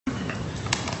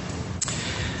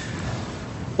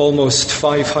Almost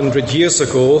 500 years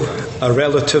ago, a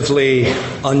relatively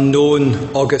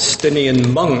unknown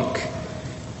Augustinian monk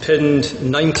pinned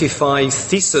 95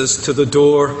 theses to the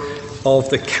door of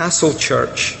the castle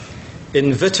church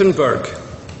in Wittenberg.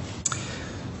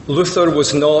 Luther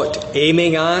was not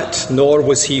aiming at, nor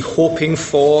was he hoping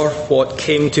for, what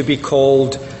came to be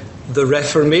called the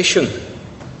Reformation.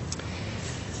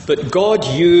 But God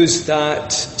used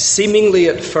that seemingly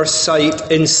at first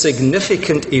sight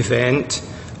insignificant event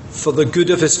for the good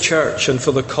of his church and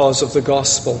for the cause of the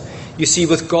gospel. You see,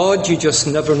 with God, you just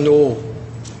never know.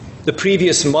 The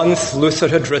previous month, Luther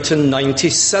had written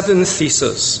 97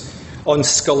 theses on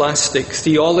scholastic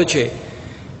theology.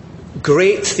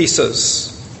 Great theses.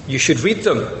 You should read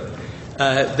them.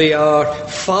 They are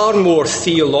far more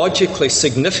theologically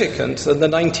significant than the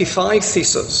 95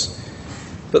 theses.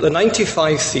 But the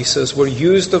 95 theses were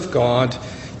used of God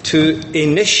to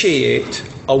initiate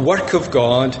a work of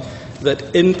God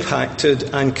that impacted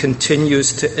and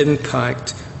continues to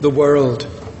impact the world.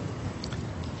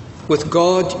 With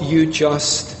God, you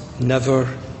just never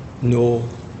know.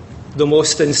 The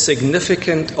most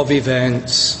insignificant of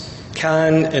events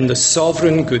can, in the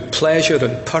sovereign good pleasure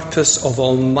and purpose of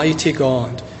Almighty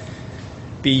God,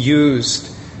 be used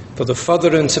for the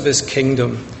furtherance of his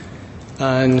kingdom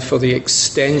and for the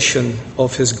extension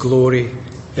of his glory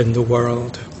in the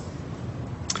world.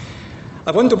 I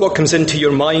wonder what comes into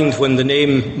your mind when the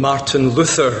name Martin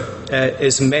Luther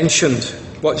is mentioned.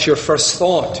 What's your first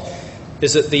thought?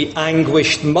 Is it the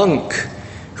anguished monk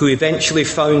who eventually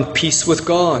found peace with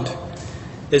God?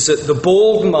 Is it the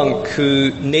bold monk who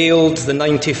nailed the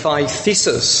 95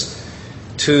 theses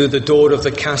to the door of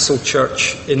the castle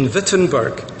church in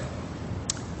Wittenberg?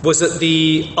 Was it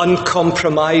the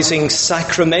uncompromising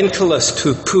sacramentalist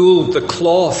who pulled the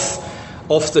cloth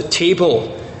off the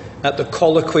table at the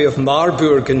colloquy of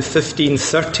Marburg in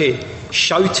 1530,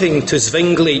 shouting to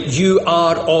Zwingli, "You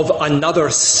are of another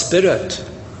spirit"?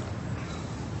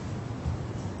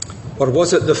 Or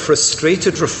was it the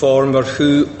frustrated reformer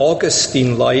who,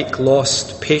 Augustine-like,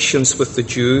 lost patience with the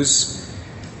Jews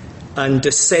and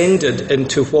descended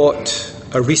into what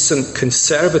a recent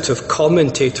conservative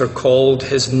commentator called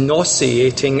his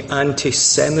nauseating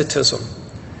anti-Semitism?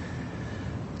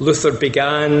 Luther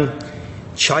began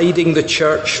chiding the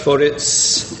church for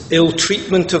its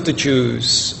ill-treatment of the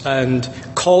Jews and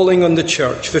calling on the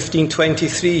church.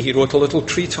 1523, he wrote a little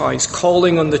treatise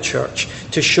calling on the church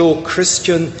to show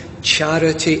Christian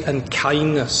charity and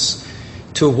kindness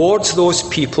towards those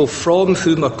people from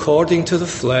whom, according to the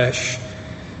flesh,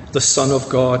 the Son of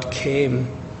God came.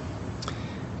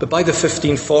 But by the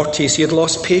 1540s, he had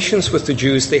lost patience with the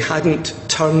Jews. They hadn't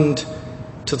turned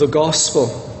to the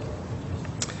gospel.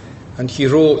 And he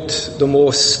wrote the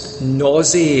most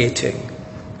nauseating,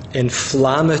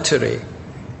 inflammatory,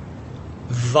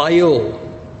 vile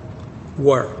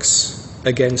works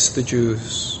against the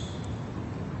Jews.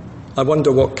 I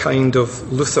wonder what kind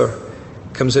of Luther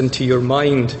comes into your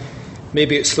mind.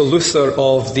 Maybe it's the Luther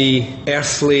of the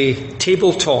earthly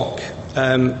table talk.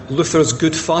 Luther's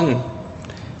good fun.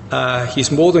 He's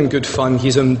more than good fun,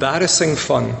 he's embarrassing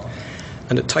fun.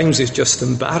 And at times he's just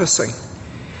embarrassing.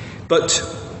 But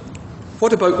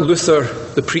what about Luther,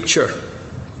 the preacher?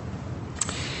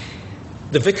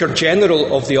 The Vicar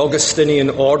General of the Augustinian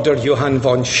order, Johann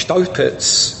von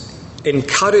Staupitz,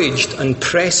 encouraged and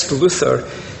pressed Luther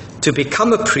to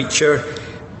become a preacher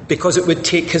because it would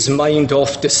take his mind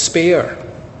off despair.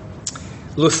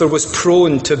 Luther was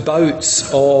prone to bouts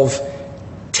of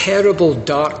terrible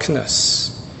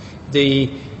darkness.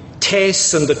 The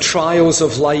tests and the trials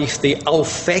of life, the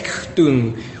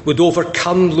Anfechtung, would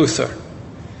overcome Luther.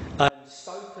 And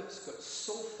Staupitz got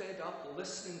so fed up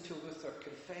listening to Luther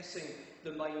confessing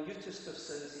the minutest of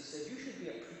sins, he said, "You should be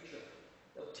a preacher.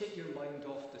 It'll take your mind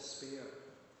off despair."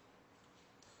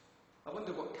 I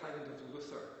wonder what kind of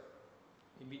Luther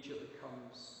immediately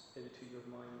comes into your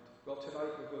mind. Well,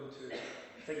 tonight we're going to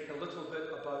think a little bit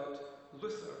about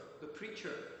Luther, the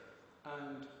preacher,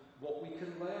 and what we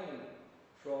can learn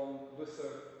from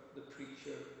Luther, the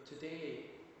preacher, today,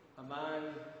 a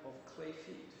man of clay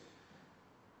feet.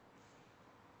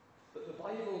 But the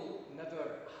Bible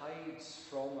never hides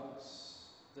from us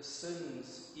the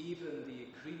sins, even the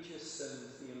egregious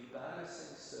sins, the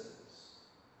embarrassing sins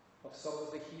of some of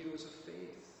the heroes of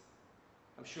faith.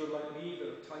 I'm sure, like me,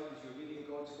 there are times you're reading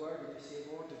God's Word and you say,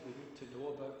 "Lord, did we need to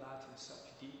know about that in such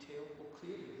detail?" Well,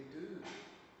 clearly we do.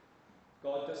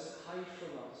 God doesn't hide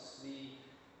from us the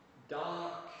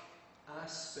dark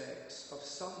aspects of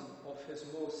some of his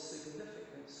most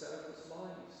significant servants'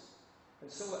 lives.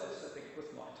 And so it is, I think, with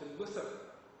Martin Luther.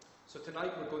 So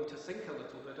tonight we're going to think a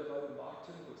little bit about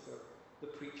Martin Luther, the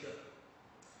preacher.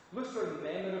 Luther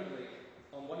memorably,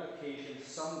 on one occasion,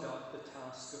 summed up the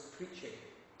task of preaching.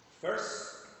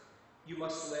 First, you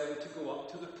must learn to go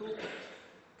up to the pulpit.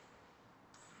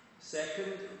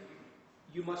 Second,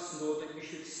 you must know that you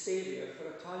should stay there for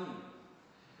a time.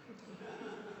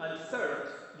 And third,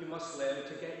 you must learn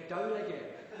to get down again.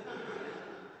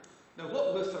 Now,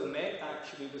 what Luther meant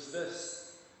actually was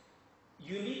this: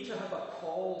 you need to have a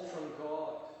call from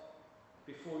God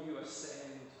before you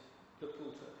ascend the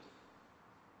pulpit.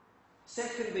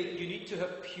 Secondly, you need to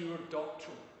have pure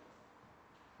doctrine.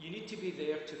 You need to be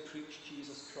there to preach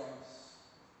Jesus Christ.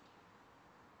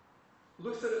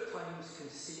 Luther at times can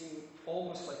seem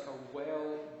almost like a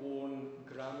well-worn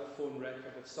gramophone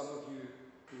record. If some of you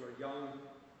who are young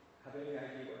have any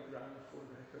idea what a gramophone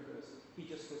record is, he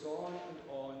just goes on and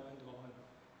on and on.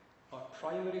 Our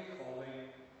primary calling,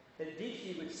 indeed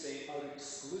he would say our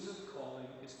exclusive calling,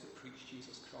 is to preach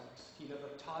Jesus Christ. He never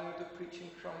tired of preaching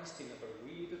Christ, he never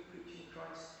wearied of preaching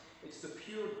Christ. It's the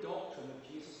pure doctrine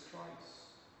of Jesus Christ.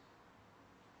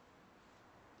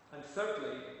 And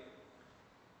thirdly,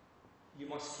 you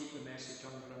must keep the message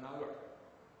under an hour.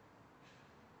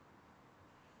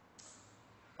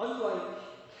 Unlike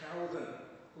Calvin,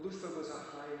 Luther was a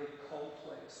highly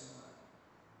complex man.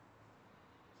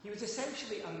 He was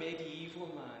essentially a medieval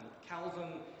man.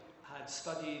 Calvin had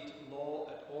studied law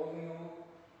at Orleans.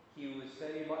 He was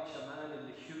very much a man in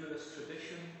the humanist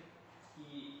tradition.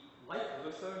 He, like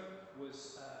Luther,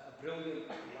 was a brilliant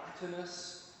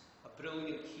Latinist, a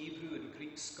brilliant Hebrew and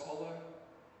Greek scholar.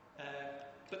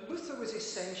 But Luther was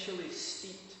essentially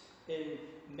steeped in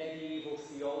medieval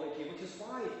theology, which is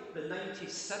why the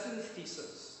 97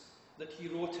 Theses that he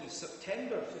wrote in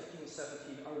September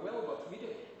 1517 are well worth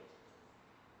reading.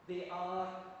 They are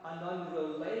an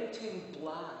unrelenting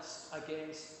blast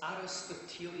against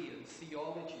Aristotelian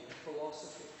theology and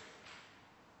philosophy.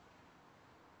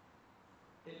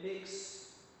 It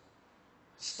makes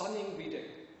stunning reading,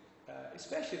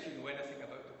 especially if you know anything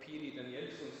about the period and the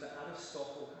influence that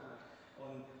Aristotle had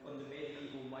on the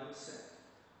medieval mindset.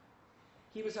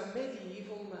 He was a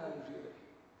medieval man, really.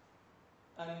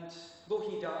 And though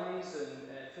he dies in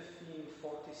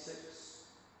 1546,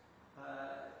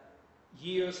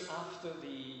 years after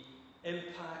the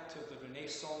impact of the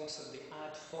Renaissance and the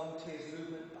Ad Fontes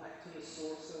movement, back to the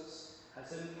sources,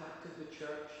 has impacted the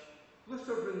church,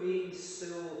 Luther remains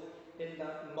still in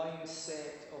that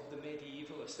mindset of the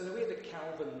medievalist, in a way that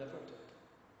Calvin never did.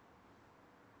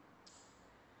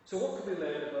 So what can we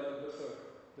learn about Luther,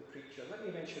 the preacher? Let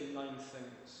me mention 9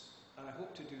 things, and I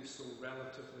hope to do so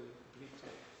relatively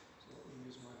briefly. So let me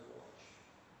use my watch.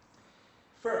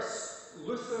 First,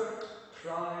 Luther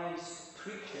prized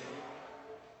preaching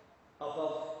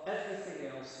above everything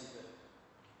else he did.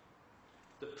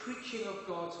 The preaching of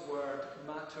God's word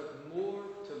mattered more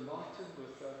to Martin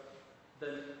Luther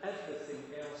than everything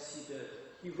else he did.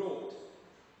 He wrote,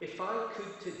 "If I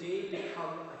could today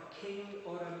become a king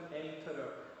or an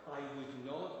emperor, I would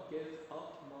not give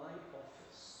up my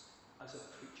office as a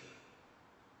preacher."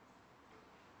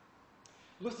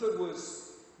 Luther was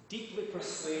deeply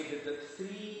persuaded that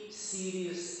 3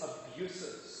 serious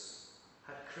abuses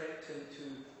had crept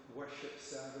into worship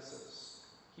services.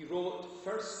 He wrote,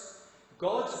 first,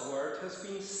 God's word has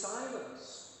been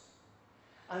silenced,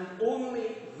 and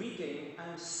only reading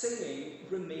and singing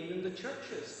remain in the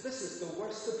churches. This is the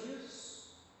worst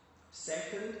abuse.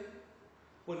 Second,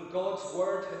 when God's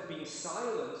word had been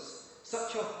silenced,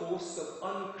 such a host of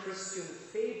unchristian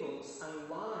fables and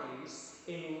lies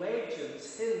in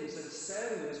legends, hymns and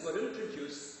sermons were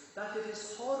introduced that it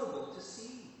is horrible to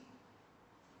see.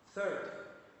 Third,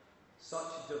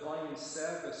 such divine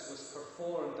service was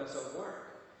performed as a work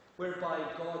whereby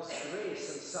God's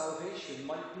grace and salvation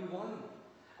might be won.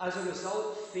 As a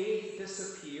result, faith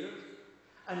disappeared,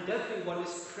 and everyone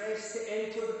is pressed to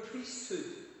enter the priesthood,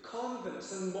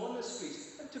 convents and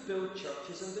monasteries, and to build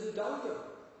churches and endow them.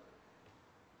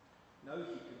 Now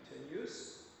he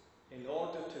continues, in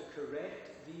order to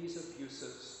correct these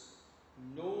abuses,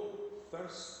 know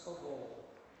first of all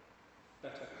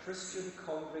that a Christian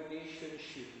congregation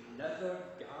should never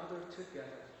gather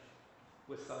together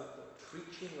without the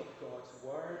preaching of God's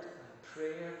word and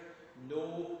prayer,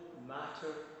 no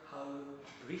matter how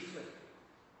briefly.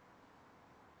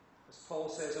 As Paul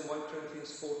says in 1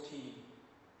 Corinthians 14,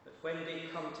 that when they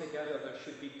come together there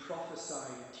should be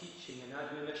prophesying, teaching and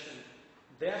admonition.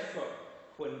 Therefore,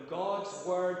 when God's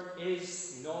word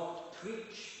is not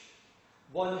preached,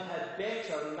 one had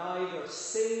better neither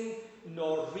sing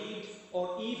nor read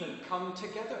or even come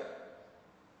together.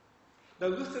 Now,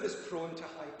 Luther is prone to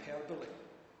hyperbole.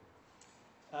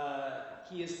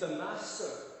 He is the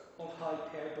master of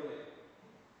hyperbole.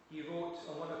 He wrote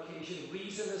on one occasion,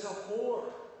 "Reason is a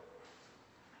whore."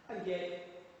 And yet,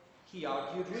 he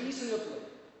argued reasonably.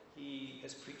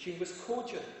 His preaching was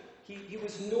cogent. He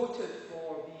was noted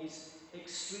for these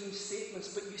extreme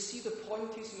statements. But you see the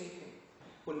point he's making.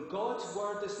 When God's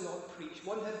word is not preached,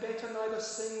 one had better neither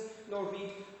sing nor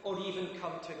read or even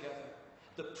come together.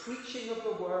 The preaching of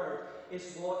the word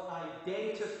is what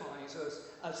identifies us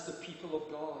as the people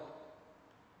of God.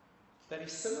 Very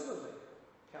similarly,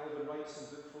 Calvin writes in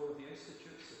Book 4 of the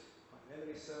Institutes, if my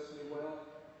memory serves me well,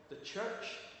 the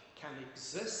church can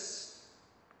exist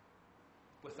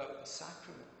without the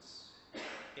sacraments.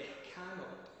 It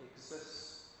cannot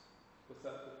exist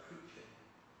without the preaching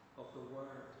of the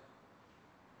word.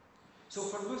 So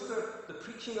for Luther, the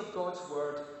preaching of God's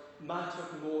word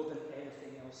mattered more than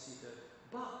anything else he did.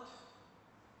 But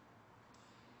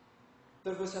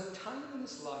there was a time in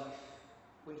his life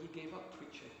when he gave up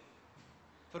preaching.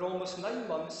 For almost 9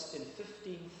 months in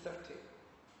 1530,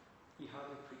 he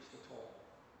hardly preached at all.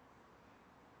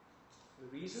 The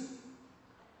reason?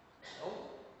 Well,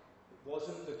 it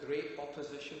wasn't the great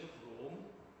opposition of Rome.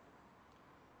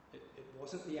 It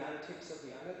wasn't the antics of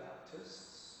the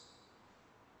Anabaptists.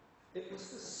 It was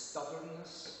the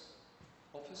stubbornness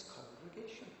of his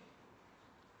congregation.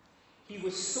 He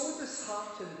was so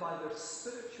disheartened by their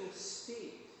spiritual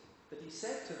state that he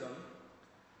said to them,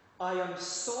 "I am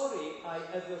sorry I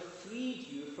ever freed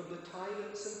you from the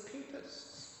tyrants and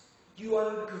papists. You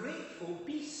ungrateful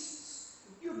beasts.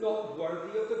 You're not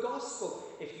worthy of the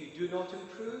gospel. If you do not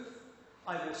improve,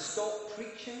 I will stop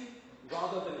preaching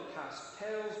rather than cast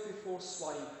pearls before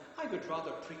swine. I would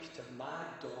rather preach to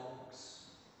mad dogs."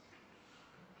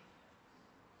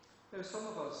 Now, some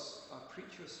of us are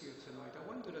preachers here tonight. I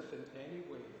wonder if in any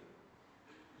way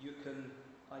you can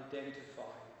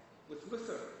identify with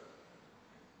Luther.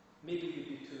 Maybe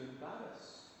you'd be too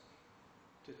embarrassed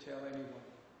to tell anyone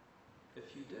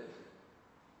if you did.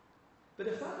 But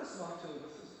if that was Martin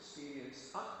Luther's experience,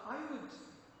 I would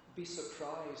be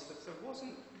surprised if there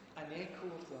wasn't an echo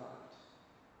of that,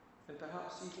 and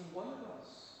perhaps even one of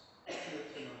us here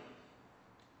tonight.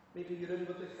 Maybe you're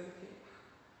inwardly thinking,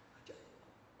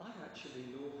 I actually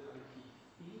know how he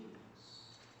feels.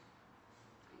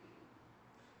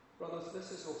 Brothers,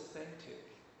 this is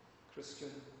authentic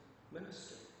Christian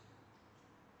ministry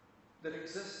that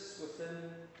exists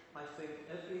within, I think,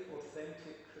 every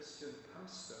authentic Christian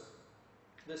pastor.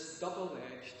 This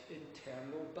double-edged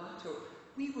internal battle.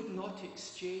 We would not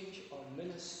exchange our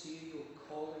ministerial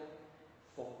calling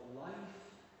for life,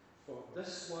 for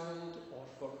this world, or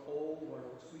for all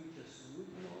worlds. We just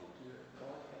would not do it.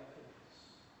 God help us.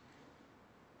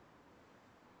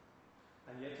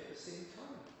 And yet at the same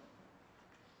time,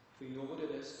 we know what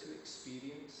it is to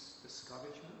experience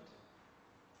discouragement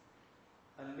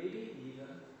and maybe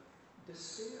even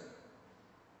despair.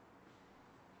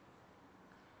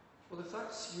 Well, if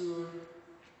that's your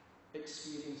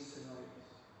experience tonight,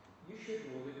 you should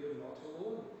know that you're not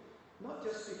alone. Not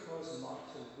just because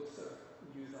Martin Luther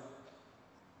knew that.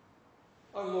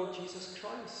 Our Lord Jesus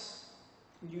Christ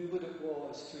knew what it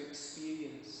was to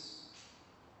experience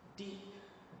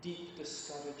deep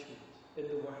discouragement in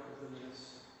the work of the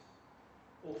ministry.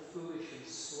 O foolish and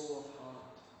slow of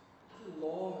heart, how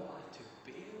long am I to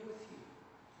bear with you?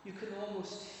 You can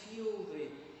almost feel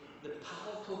the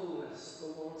palpableness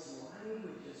of the Lord's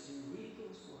language as you read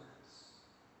those words.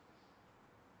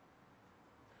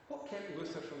 What kept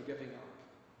Luther from giving up?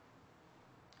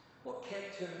 What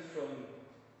kept him from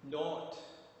not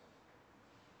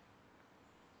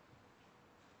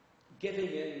giving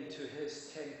in to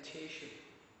his temptation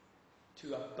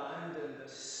to abandon the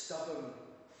stubborn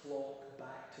flock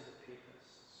back to the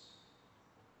papists?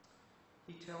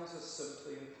 He tells us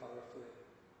simply and powerfully,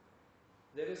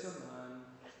 there is a man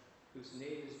whose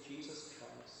name is Jesus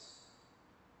Christ.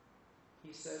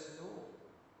 He says no.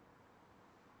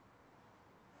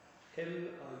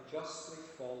 Him I justly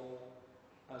follow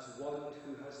as one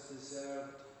who has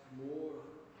deserved more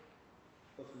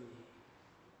of me.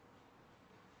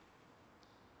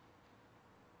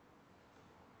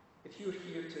 If you're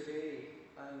here today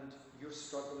and you're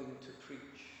struggling to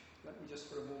preach, let me just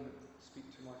for a moment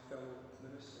speak to my fellow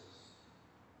ministers.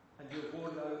 And you're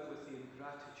worn out with the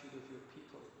ingratitude of your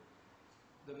people.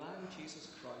 The man Jesus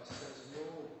Christ says,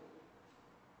 no.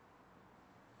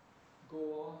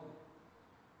 Go on.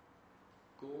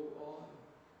 Go on.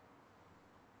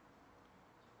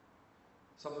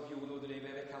 Some of you will know the name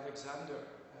Eric Alexander.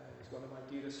 He's one of my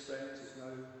dearest friends. He's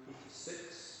now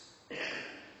 86.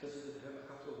 Visited him a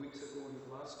couple of weeks ago in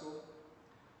Glasgow.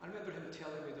 I remember him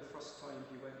telling me the first time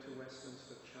he went to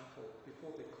Westminster Chapel,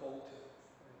 before they called him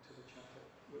to the chapel,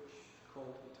 which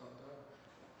called he turned down,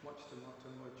 much to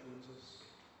Martin Lloyd-Jones's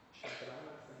chagrin,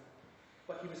 I think.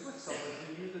 But he was with someone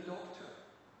who knew the doctor.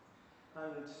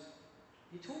 And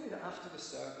he told me that after the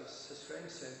service, his friend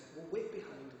said, "We'll wait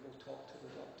behind and we'll talk to the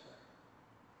doctor."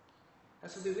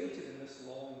 And so they waited in this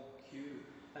long queue.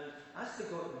 And as they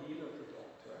got nearer the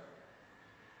doctor,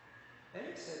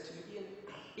 Eric said to me, "Ian,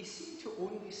 he seemed to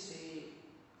only say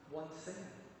one thing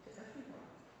to everyone: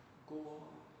 go on,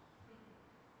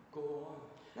 go on."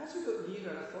 And as we got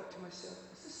nearer, I thought to myself,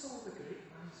 is this all the great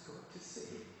man's got to say?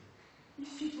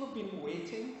 These people have been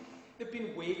waiting. They've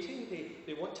been waiting.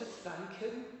 They want to thank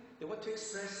him. They want to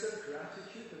express their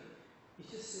gratitude. And he's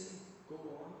just saying, go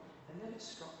on. And then it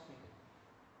struck me.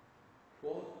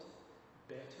 What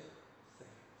better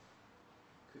thing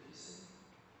could he say?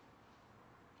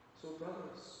 So,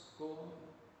 brothers, go on.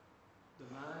 The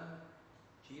man,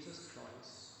 Jesus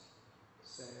Christ,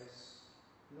 says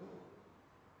no.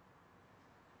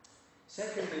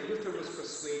 Secondly, Luther was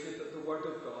persuaded that the Word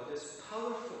of God is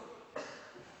powerful.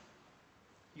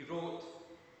 He wrote,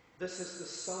 "This is the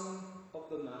sum of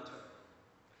the matter.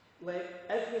 Let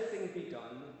everything be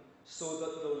done so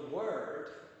that the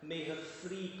Word may have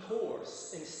free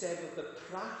course instead of the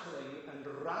prattling and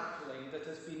rattling that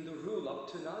has been the rule up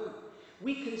to now.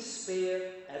 We can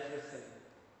spare everything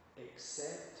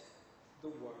except the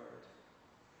Word.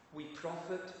 We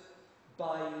profit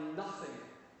by nothing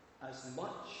as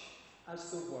much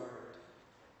as the Word.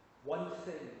 One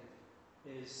thing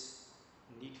is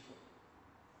needful."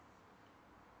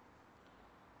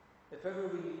 If ever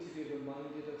we need to be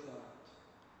reminded of that,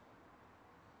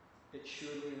 it's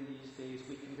surely in these days.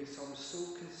 We can become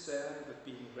so concerned with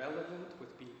being relevant,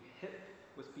 with being hip,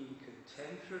 with being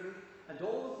contemporary, and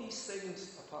all of these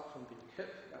things, apart from being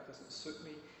hip, that doesn't suit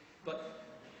me, but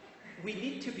we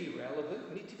need to be relevant,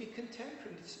 we need to be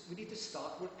contemporary, we need to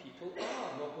start where people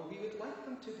are, not where we would like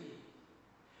them to be.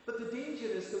 But the danger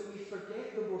is that we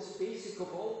forget the most basic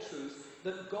of all truths,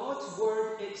 that God's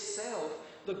Word itself,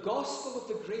 the gospel of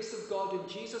the grace of God in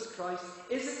Jesus Christ,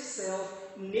 is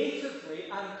itself natively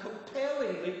and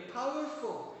compellingly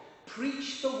powerful.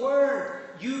 Preach the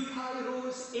Word,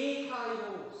 eukairos,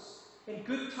 akairos, in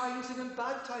good times and in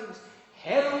bad times.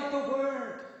 Herald the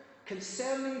Word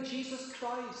concerning Jesus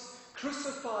Christ,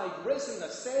 crucified, risen,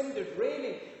 ascended,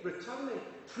 reigning, returning.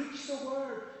 Preach the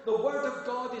Word. The Word of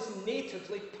God is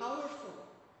natively powerful.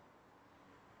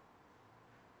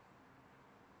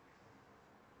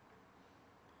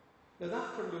 Now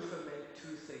that for Luther meant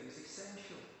two things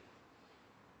essential.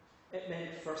 It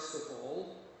meant, first of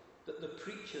all, that the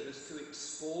preacher is to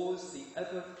expose the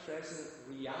ever-present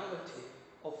reality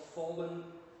of fallen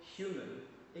human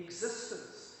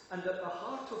existence. And at the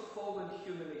heart of fallen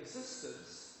human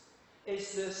existence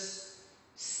is this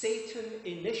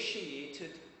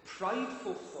Satan-initiated,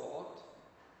 prideful thought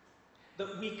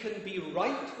that we can be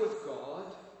right with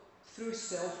God through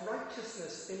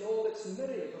self-righteousness in all its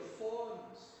myriad of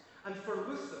forms. And for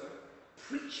Luther,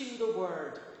 preaching the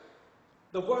Word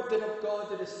then of God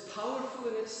that is powerful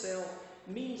in itself,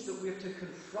 means that we have to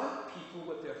confront people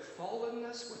with their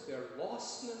fallenness, with their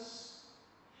lostness.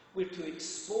 We're to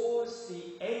expose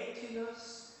the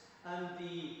emptiness and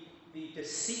the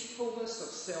deceitfulness of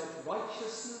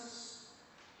self-righteousness.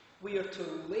 We are to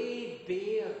lay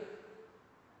bare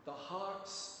the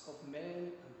hearts of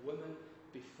men and women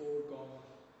before God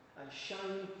and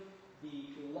shine the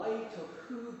light of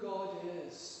who God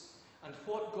is and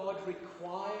what God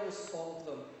requires of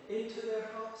them into their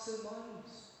hearts and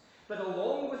minds. But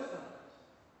along with that,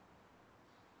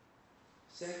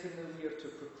 secondly, we are to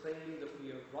proclaim that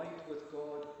we are right with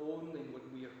God only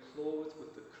when we are clothed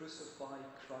with the crucified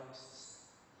Christ's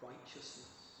righteousness.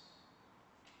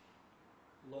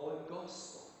 Law and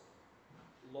gospel.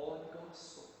 Law and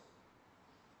gospel.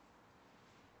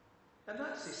 And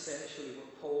that's essentially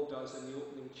what Paul does in the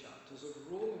opening chapters of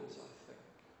Romans, I think.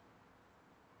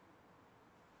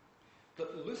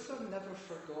 But Luther never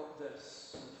forgot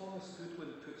this. And Thomas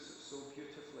Goodwin puts it so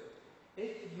beautifully.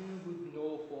 If you would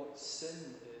know what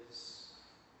sin is,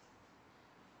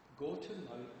 go to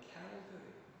Mount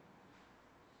Calvary.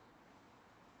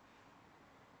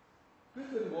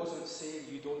 Goodwin wasn't saying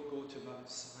you don't go to Mount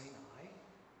Sinai,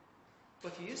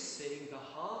 but he is saying the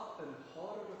heart and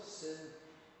horror of sin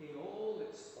in all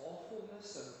its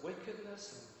awfulness and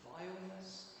wickedness and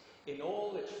vileness, in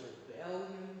all its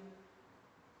rebellion,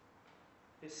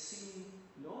 is seen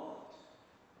not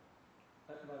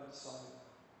at Mount Sinai,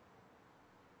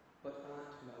 but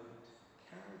at Mount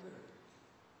Calvary.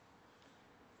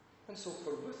 And so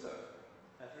for Luther,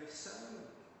 every sermon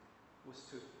was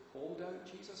to hold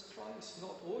out Jesus Christ,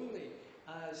 not only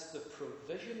as the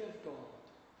provision of God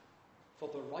for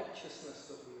the righteousness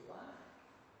that we lack,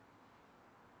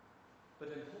 but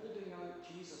in holding out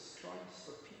Jesus Christ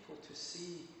for people to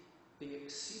see the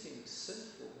exceeding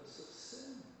sinfulness of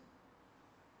sin.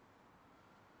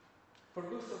 For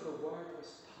Luther, the Word was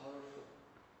powerful.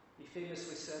 He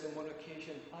famously said on one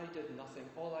occasion, "I did nothing.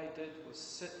 All I did was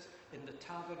sit in the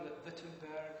tavern at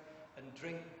Wittenberg and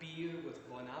drink beer with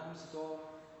von Amsdorf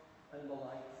and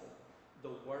Melanchthon. The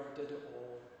Word did it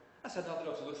all." That's another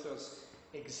of Luther's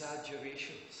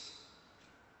exaggerations.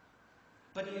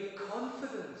 But he had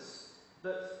confidence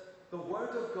that the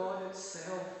Word of God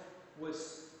itself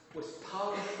was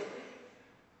powerful.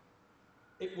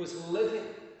 It was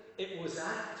living. It was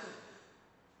active.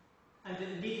 And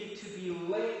it needed to be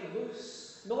let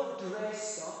loose, not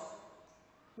dressed up,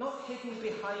 not hidden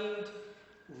behind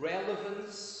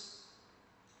relevance.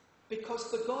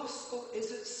 Because the gospel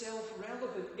is itself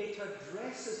relevant. It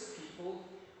addresses people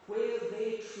where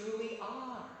they truly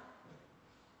are.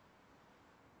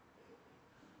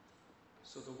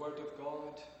 So the Word of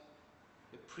God,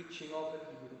 the preaching of it,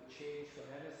 he wouldn't change for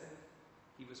anything.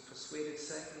 He was persuaded,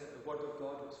 secondly, that the Word of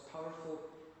God was powerful.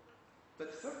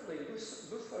 But thirdly,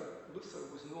 Luther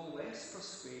was no less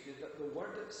persuaded that the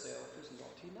Word itself is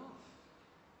not enough.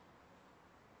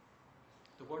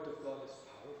 The Word of God is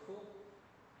powerful.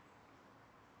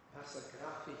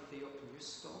 Passagraphi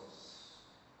theopneustos.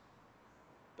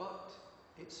 But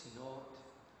it's not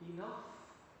enough,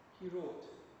 he wrote.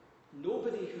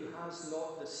 Nobody who has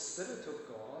not the Spirit of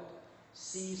God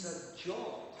sees a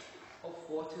jot of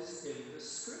what is in the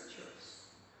Scriptures.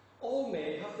 All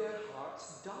men have their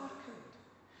hearts darkened,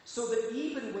 so that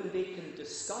even when they can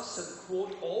discuss and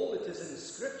quote all that is in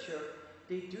Scripture,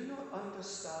 they do not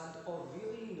understand or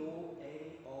really know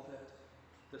any of it.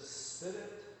 The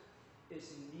Spirit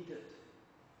is needed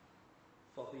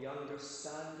for the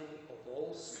understanding of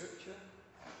all Scripture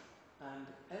and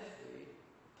every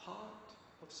part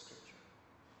of Scripture.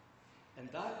 And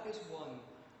that is one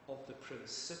of the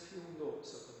principal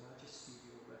notes of the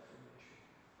Magisterial Reformation.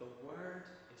 The Word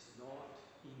is not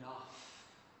enough.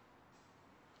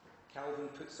 Calvin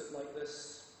puts it like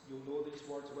this. You'll know these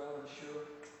words well, I'm sure.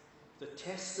 The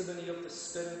testimony of the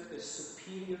Spirit is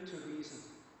superior to reason.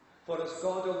 For as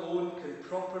God alone can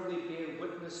properly bear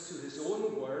witness to his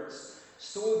own words,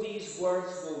 so these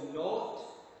words will not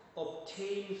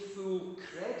obtain full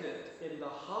credit in the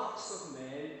hearts of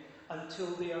men until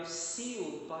they are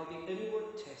sealed by the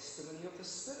inward testimony of the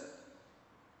Spirit.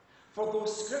 For though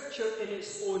Scripture in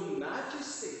its own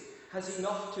majesty has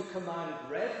enough to command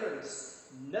reverence,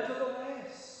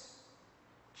 nevertheless,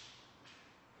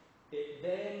 it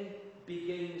then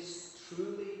begins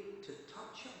truly to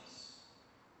touch us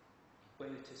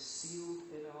when it is sealed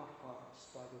in our hearts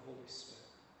by the Holy Spirit.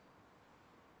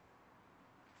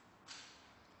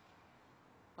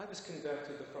 I was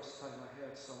converted the first time I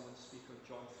heard someone speak on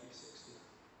John 3:16.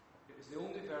 It was the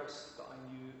only verse that I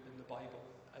knew in the Bible,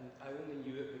 and I only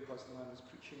knew it because the man was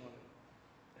preaching on it.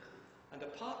 And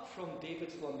apart from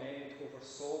David's lament over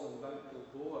Saul and Mount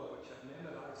Gilboa, which I'd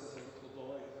memorised as a little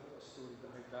boy, there's a little story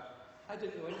behind that, I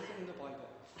didn't know anything in the Bible.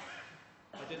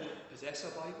 I didn't possess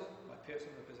a Bible. My parents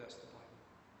never possessed the Bible.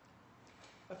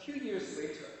 A few years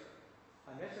later,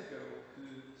 I met a girl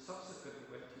who subsequently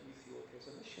went to Ethiopia as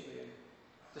a missionary and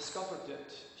discovered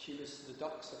that she was the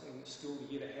Ducks, I think, school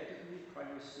the year ahead of me,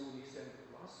 primary school in East End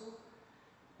of Glasgow.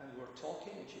 And we were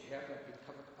talking, and she heard I'd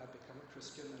become a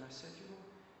Christian, and I said, you know,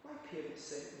 my parents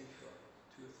sent me for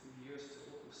 2 or 3 years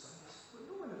to local Sunday school, but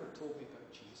no one ever told me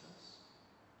about Jesus.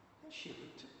 And she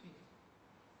looked at me.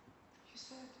 She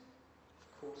said,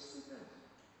 of course they did.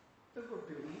 There were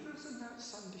believers in that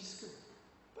Sunday school,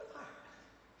 but I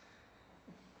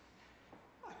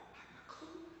hadn't a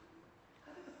clue. I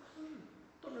hadn't a clue.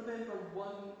 Don't remember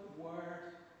one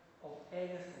word of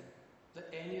anything that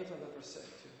any of them ever said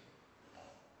to me.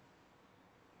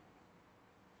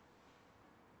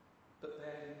 But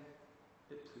then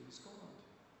it pleased God,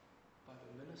 by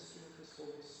the ministry of his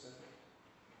Holy Spirit,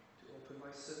 to open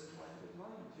my sin-blinded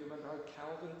mind. Do you remember how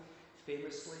Calvin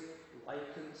famously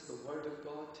likens the Word of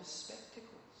God to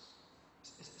spectacles?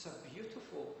 It's a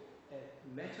beautiful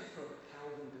metaphor that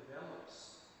Calvin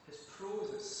develops. His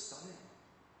prose is stunning.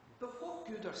 But what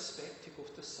good are spectacles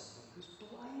to someone who's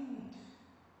blind?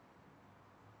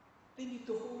 They need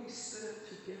the Holy Spirit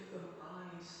to give them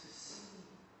eyes to see.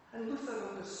 And Luther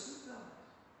understood that.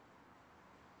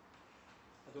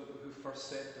 I don't know who first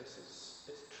said this.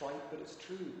 It's trite, but it's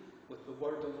true. With the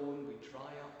Word alone we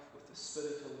dry up. With the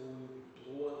Spirit alone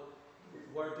we blow up. With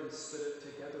Word and Spirit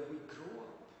together we grow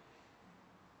up.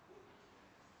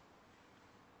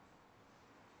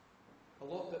 A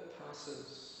lot that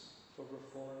passes for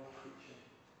Reformed preaching.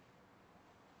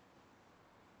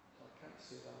 I can't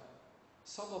say that.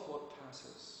 Some of what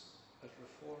passes as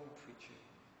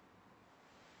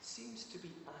seems to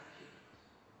be accurate,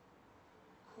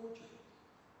 cogent.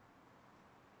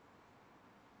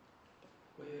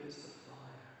 Where is the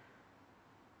fire?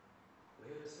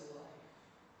 Where is the life?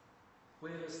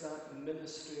 Where is that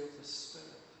ministry of the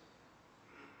Spirit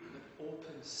that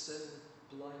opens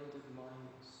sin-blinded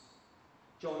minds?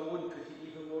 John Owen put it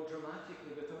even more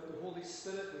dramatically. Without the Holy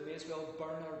Spirit, we may as well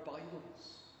burn our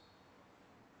Bibles.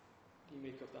 What do you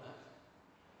make of that?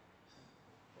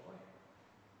 Boy,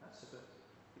 that's a bit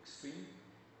extreme.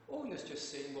 Owen is just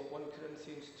saying what 1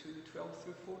 Corinthians 2, 12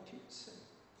 through 14 say.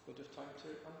 We don't have time to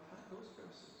unpack those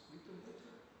verses. Read them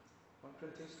later. 1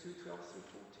 Corinthians 2, 12 through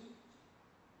 14.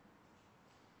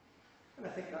 And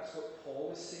I think that's what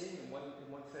Paul is saying in 1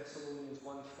 Thessalonians 1,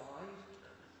 5.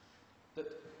 That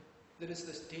there is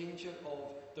this danger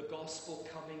of the gospel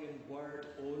coming in word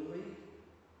only,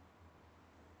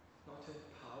 not in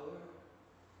power,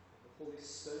 in the Holy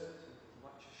Spirit, and with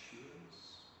much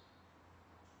assurance.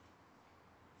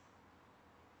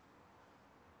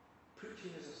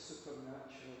 Preaching is a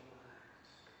supernatural act.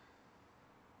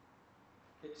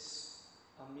 It's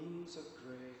a means of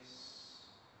grace.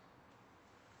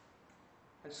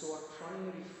 And so our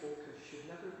primary focus should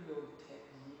never be on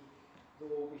technique,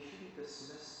 though we shouldn't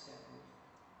dismiss technique.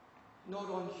 Nor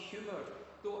on humour,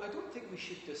 though I don't think we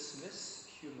should dismiss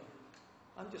humour.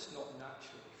 I'm just not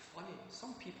naturally funny.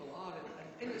 Some people are, and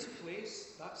in its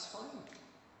place, that's fine.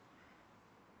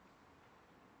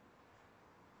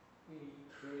 We need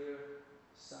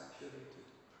prayer-saturated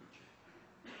preaching.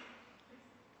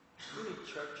 We need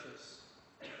churches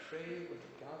to pray when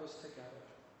it gathers together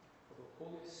for the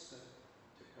Holy Spirit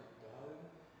to come down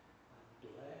and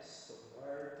bless the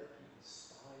word that He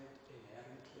inspired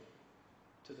inerrantly,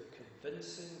 to the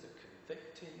convincing, the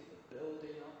convicting, the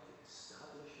building up, the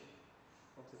establishing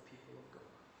of the people of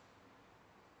God.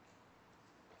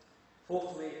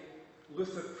 Fourthly,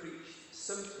 Luther preached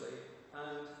simply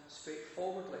and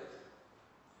straightforwardly.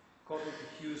 According to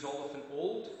Hughes Oliphant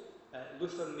Old,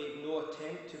 Luther made no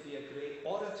attempt to be a great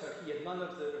orator. He had none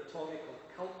of the rhetorical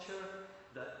culture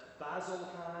that Basil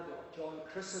had, or John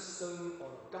Chrysostom, or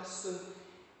Augustine.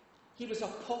 He was a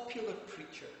popular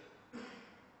preacher,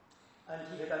 and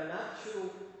he had a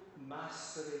natural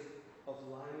mastery of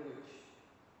language.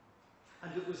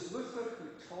 And it was Luther who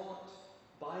taught,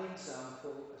 by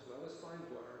example as well as by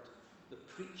word, the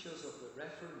preachers of the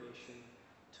Reformation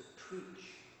to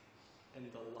preach in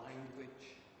the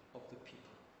language of the people.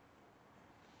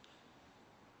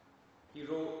 He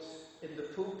wrote, "In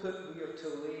the pulpit we are to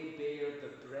lay bare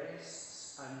the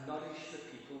breasts and nourish the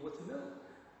people with milk.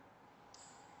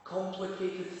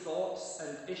 Complicated thoughts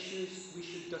and issues we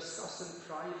should discuss in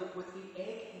private with the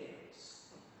eggheads.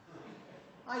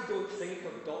 I don't think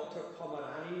of Dr.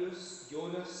 Pomeranius,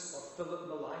 Jonas, or Philip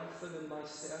Melanchthon in my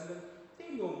sermon. They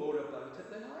know more about it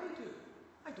than I do.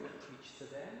 I don't preach to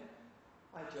them.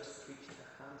 I just preach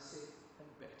to Hansie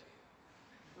and Betty."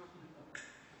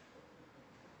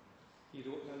 He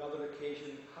wrote on another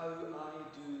occasion, "How I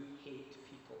do hate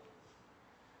people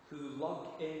who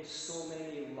lug in so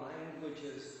many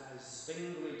languages as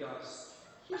Zwingli does.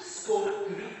 He spoke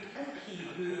Greek and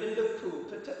Hebrew in the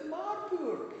pulpit at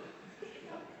Marburg."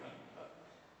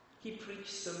 He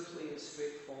preached simply and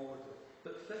straightforwardly.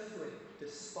 But fifthly,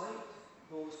 despite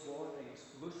those warnings,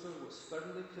 Luther was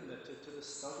firmly committed to the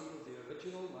study of the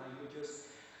original languages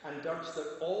and urged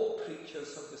that all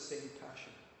preachers have the same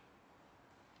passion.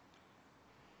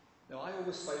 Now, I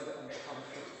always find it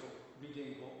uncomfortable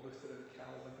reading what Luther and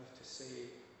Calvin have to say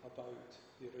about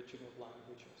the original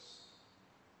languages.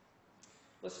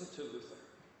 Listen to Luther.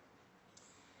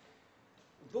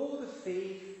 "Though the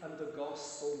faith and the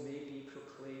gospel may be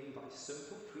proclaimed by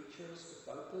simple preachers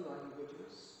without the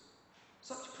languages,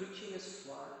 such preaching is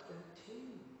flat and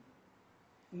tame.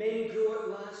 Men grow at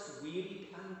last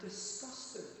wearied and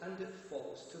disgusted, and it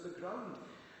falls to the ground.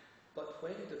 But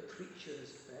when the preacher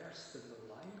is versed in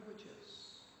the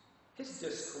languages, his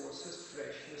discourse has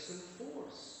freshness and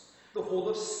force. The whole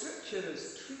of Scripture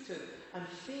is treated, and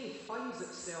faith finds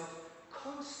itself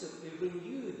constantly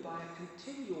renewed by a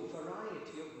continual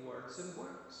variety of words and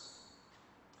works."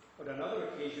 On another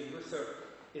occasion, Luther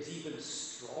is even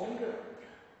stronger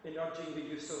in urging the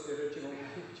use of the original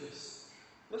languages.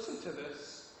 Listen to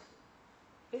this.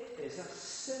 "It is a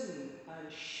sin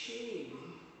and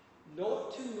shame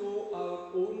not to know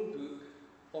our own book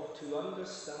or to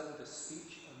understand the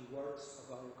speech and words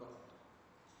of our God.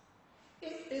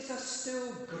 It is a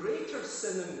still greater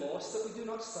sin and loss that we do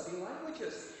not study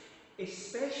languages,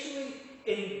 especially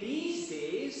in these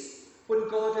days when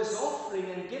God is offering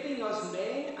and giving us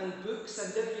men and books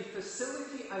and every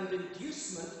facility and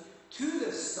inducement to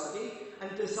this study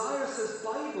and desires His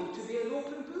Bible to be an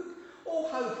open book. Oh,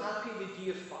 how happy the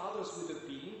dear fathers would have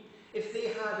been if they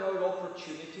had our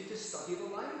opportunity to study the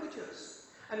languages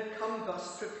and come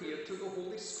thus prepared to the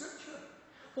Holy Scripture.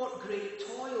 What great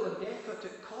toil and effort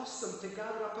it cost them to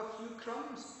gather up a few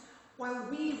crumbs, while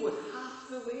we, with half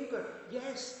the labour,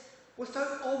 yes,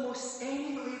 without almost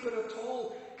any labour at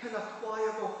all, can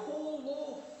acquire the whole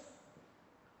loaf.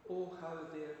 Oh, how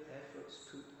their efforts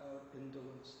put our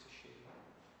indolence to shame.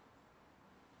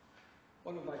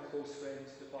 One of my close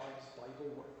friends devised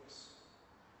BibleWorks.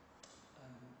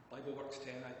 BibleWorks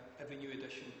 10, every new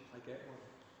edition I get one.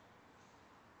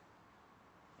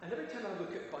 And every time I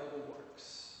look at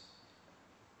BibleWorks,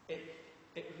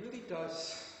 it really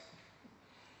does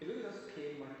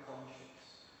pain my conscience.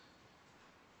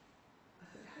 I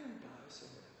think how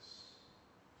embarrassing it is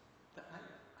that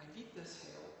I need this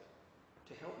help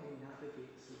to help me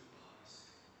navigate through parsing.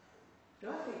 Now,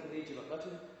 I think at the age of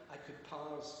 11 I could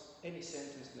parse any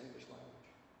sentence in the English language.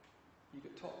 You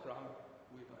could talk grammar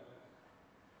way back then.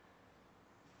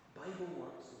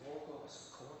 BibleWorks, Logos,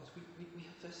 Concordance, we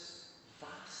have this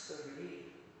vast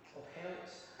array of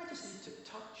helps. I just need to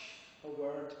touch a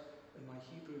word in my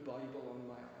Hebrew Bible on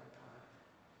my iPad.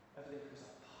 Everything comes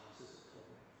up, parses it for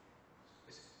me.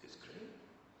 It's great.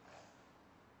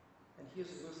 And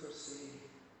here's Luther saying,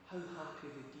 how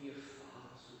happy the dear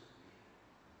fathers would be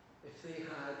if they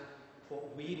had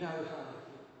what we now have.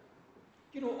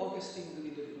 You know, Augustine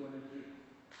really didn't want to Greek.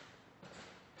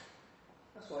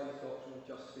 That's why the doctrine of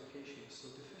justification is so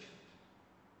deficient.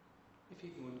 If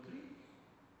he'd known Greek,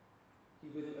 he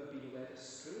wouldn't have been led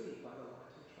astray by the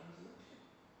Latin translation.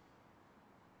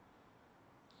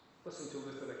 Listen to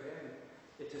Luther again.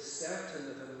 It is certain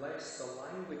that unless the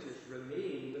languages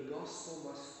remain, the gospel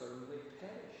must firmly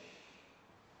perish.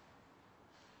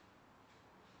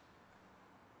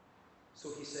 So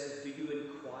he says, do you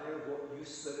inquire what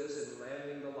use there is in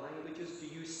learning the languages? Do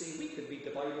you say, we can read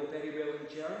the Bible very well in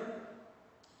German?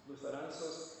 Luther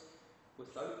answers,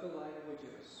 without the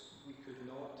languages, we could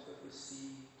not have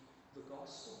received the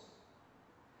gospel.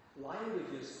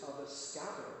 Languages are the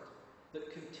scabbard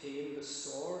that contain the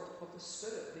sword of the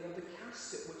Spirit. They are the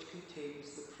casket which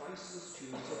contains the priceless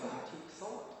jewels of antique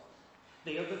thought.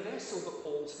 They are the vessel that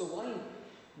holds the wine.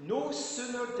 No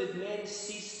sooner did men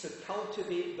cease to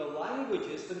cultivate the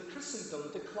languages than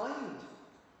Christendom declined,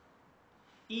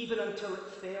 even until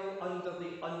it fell under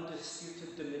the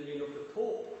undisputed dominion of the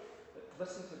Pope. But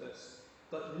listen to this.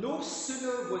 But no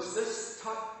sooner was this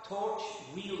torch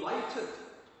relighted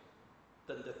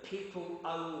than the papal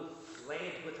owl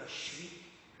fled with a shriek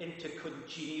into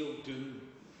congenial doom.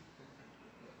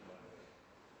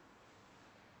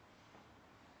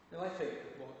 Now I think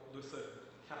what Luther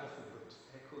and Calvin would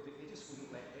echo, they just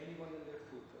wouldn't let anyone in their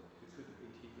pulpit who couldn't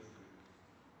read Hebrew and Greek.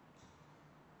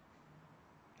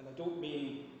 And I don't mean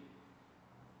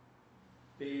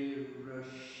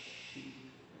Bereshit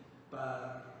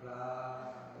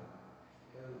bara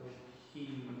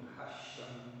Elohim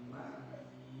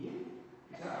Hashemayim.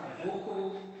 Is that a vocal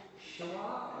shema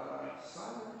or a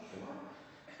silent shema?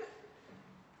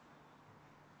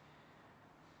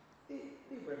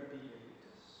 They weren't being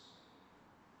elitist.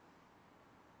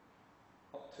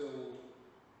 Up till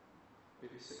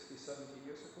maybe 60, 70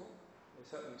 years ago,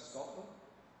 certainly in Scotland,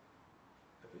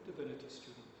 every divinity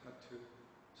student had to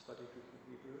study Greek and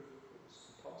Hebrew. It was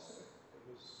compulsory. It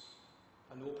was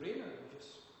a no-brainer.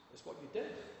 It's what you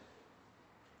did.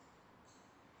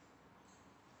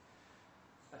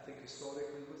 I think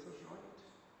historically Luther's right.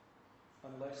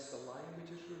 Unless the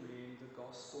languages remain, the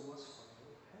gospel must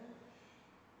finally perish.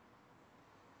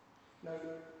 Now,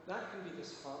 that can be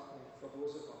disheartening for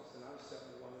those of us, and I'm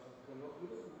certainly one of them, who are not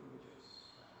good at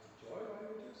languages. I enjoy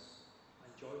languages. I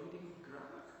enjoy reading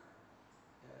grammar.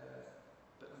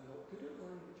 But I'm not good at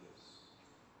languages.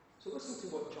 So listen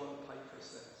to what John Piper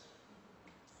says.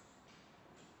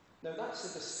 Now, that's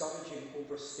a discouraging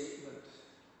overstatement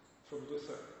from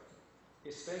Luther,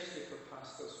 especially for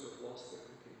pastors who have lost their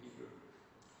Greek and Hebrew.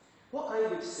 What I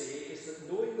would say is that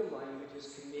knowing the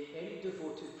languages can make any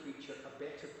devoted preacher a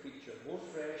better preacher, more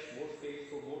fresh, more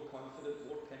faithful, more confident,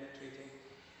 more penetrating.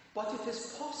 But it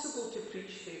is possible to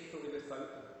preach faithfully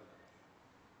without them,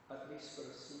 at least for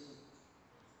a season.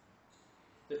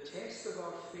 The test of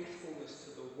our faithfulness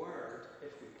to the Word,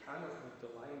 if we cannot read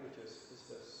the languages, is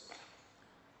this.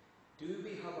 Do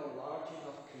we have a large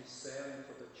enough concern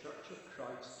for the Church of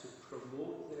Christ to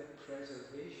promote their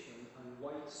preservation and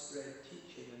widespread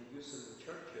teaching and use in the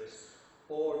churches,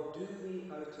 or do we,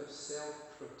 out of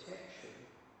self-protection,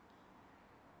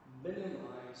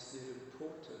 minimize their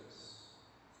importance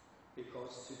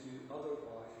because to do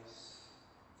otherwise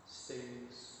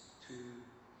stings too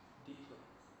deeply?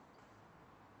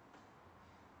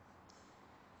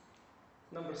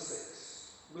 Number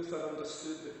 6, Luther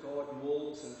understood that God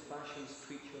molds and fashions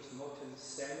preachers not in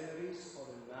seminaries or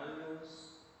in manuals,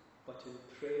 but in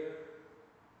prayer,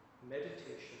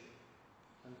 meditation,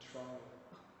 and trial.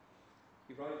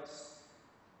 He writes,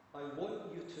 I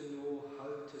want you to know how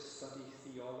to study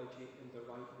theology in the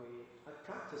right way. I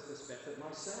practice this method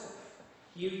myself.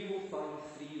 Here you will find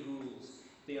 3 rules.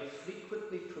 They are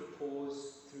frequently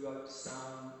proposed throughout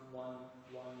Psalm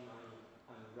 119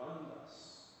 and run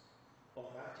thus: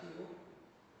 oratio,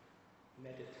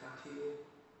 meditatio,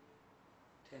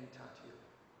 tentatio.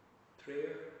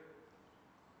 Prayer,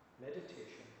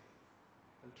 meditation,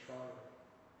 and trial.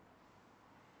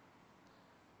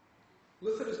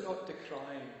 Luther is not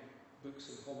decrying books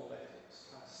and homiletics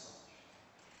as such.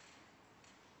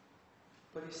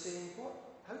 But he's saying,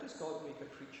 how does God make a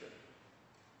preacher?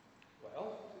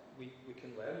 Well, we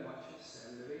can learn much in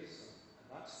seminaries,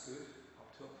 and that's good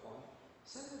up to a point.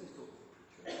 Seminaries don't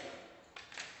make preachers.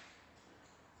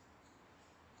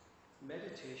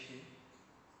 Meditation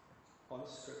on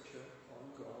Scripture, on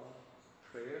God,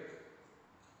 prayer,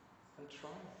 and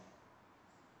trial.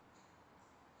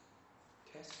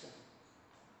 Testing.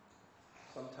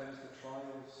 Sometimes the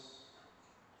trials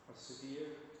are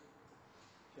severe.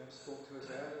 Jeff spoke to us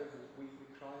earlier, we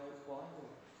cry out, why,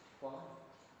 Lord? Why?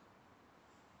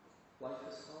 Life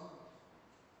is hard.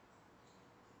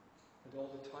 And all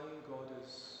the time God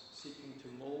is seeking to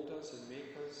mould us and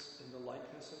make us in the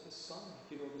likeness of His Son.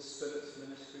 You know, the Spirit's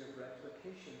ministry of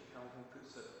replication, Calvin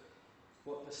puts it.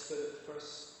 What the Spirit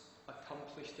first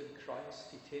accomplished in Christ,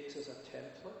 He takes as a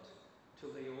template to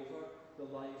lay over the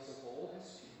lives of all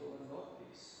His people, and not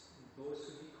least those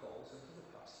who He calls into the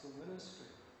pastoral ministry.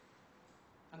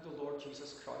 And the Lord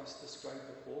Jesus Christ described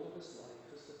the whole of His life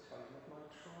as the time of my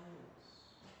trials.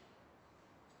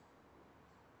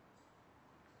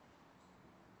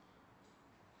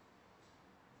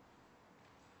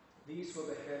 These were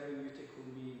the hermeneutical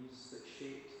means that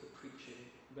shaped the preaching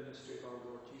ministry of our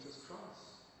Lord Jesus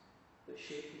Christ, that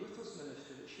shaped Luther's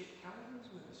ministry, that shaped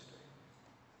Calvin's ministry.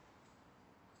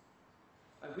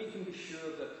 And we can be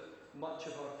sure that much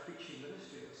of our preaching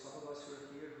ministry, there are some of us who are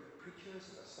here who are preachers,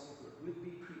 there are some who are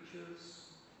would-be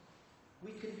preachers,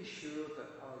 we can be sure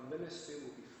that our ministry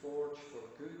will be forged for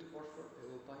good or for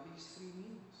ill by these 3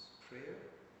 means: prayer,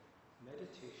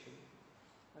 meditation,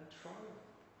 and trial.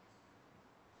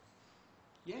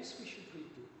 Yes, we should read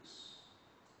books.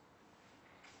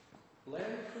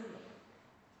 Learn from them.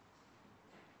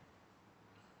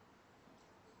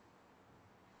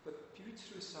 But if you read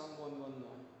through Psalm 119,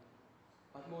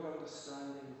 I've more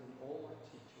understanding than all my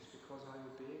teachers because I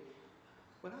obey.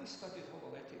 When I studied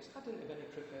homiletics, I didn't have any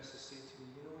professors say to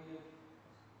me, you know, Ian,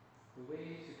 the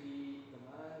way to be the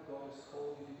man God has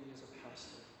called you to be as a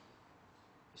pastor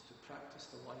is to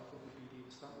practice the life of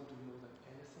obedience. That will do more than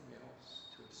anything else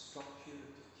to instruct you,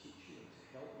 and to teach you, and to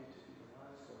help you to be the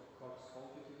man God has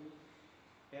called you to be.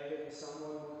 Earlier in Psalm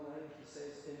 119, he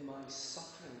says, in my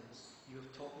sufferings you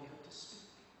have taught me how to speak.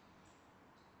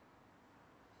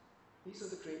 These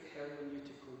are the great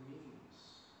hermeneutical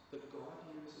means that God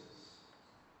uses.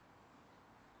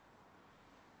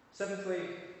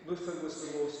 7thly, Luther was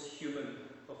the most human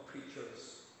of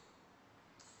preachers.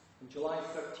 On July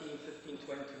 13,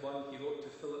 1521, he wrote to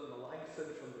Philip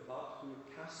Melanchthon from the Wartburg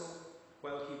Castle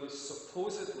while he was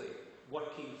supposedly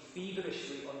working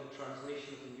feverishly on the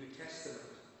translation of the New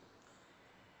Testament.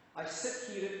 I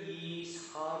sit here at ease,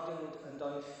 hardened and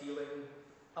unfeeling,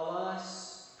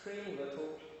 alas, praying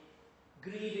little,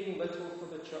 grieving little for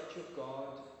the Church of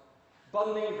God,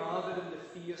 burning rather in the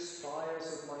fierce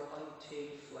fires of my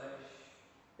untamed flesh.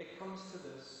 It comes to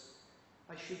this: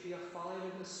 I should be afire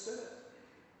in the Spirit.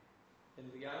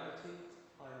 In reality,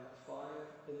 I am afire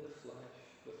in the flesh,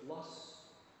 with lust,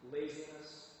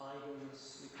 laziness, idleness,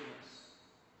 sleepiness.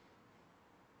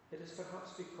 It is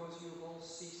perhaps because you have all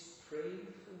ceased praying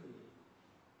for me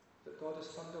that God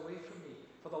has turned away from me.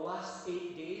 For the last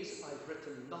 8 days I've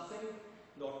written nothing,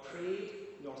 nor prayed,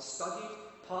 nor studied,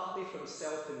 partly from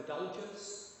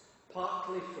self-indulgence,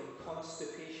 partly from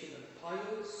constipation and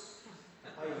piles.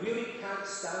 I really can't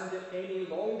stand it any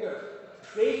longer.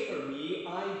 Pray for me,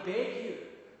 I beg you.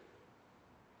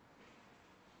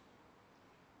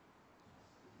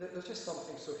 There's just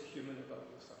something so human about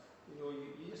Luther. You know,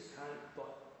 you just can't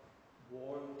but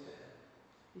warm to him.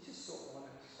 He's just so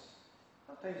honest.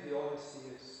 Sometimes the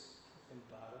honesty is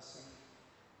embarrassing.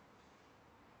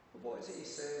 But what is it he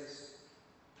says?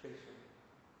 Pray for me.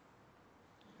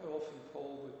 How often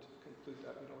Paul would conclude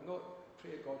that, not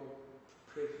pray God will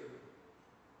pray for me.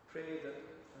 Pray that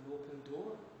an open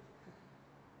door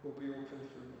will be opened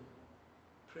for me.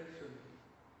 Pray for me.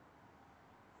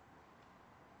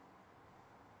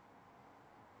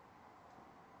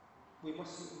 We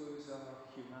mustn't lose our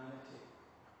humanity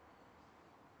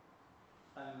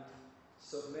and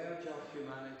submerge our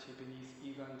humanity beneath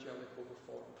evangelical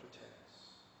reform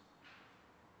pretense.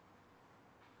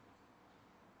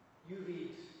 You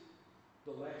read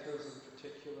the letters in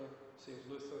particular, say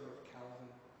of Luther or of Calvin,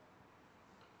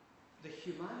 the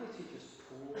humanity just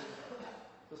pours.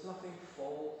 There's nothing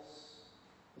false,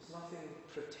 there's nothing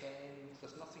pretend,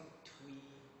 there's nothing twee.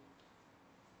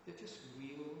 They're just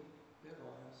real, they're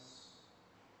honest.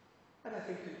 And I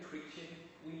think in preaching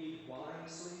we need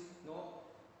wisely, not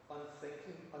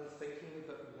unthinkingly,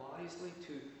 but wisely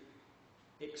to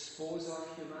expose our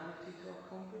humanity to our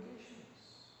congregations.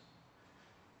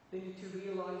 They need to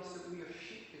realise that we are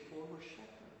sheep before we're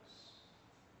shepherds.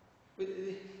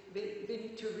 They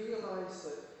need to realise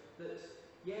that,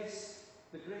 yes,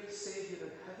 the great Saviour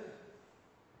in heaven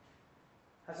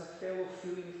has a fellow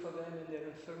feeling for them in their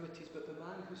infirmities, but the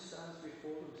man who stands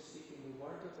before them speaking the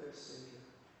word of their Saviour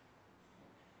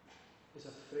is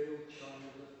a frail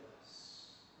child of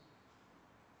us,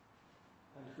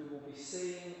 and who will be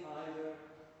saying either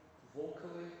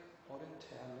vocally or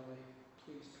internally,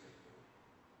 please pray for me.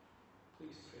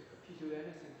 Please pray for me. If you do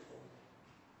anything for me,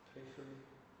 pray for me.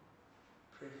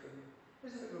 Pray for me.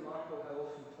 Isn't it remarkable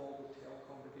how often Paul will tell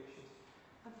congregations,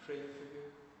 I'm praying for you.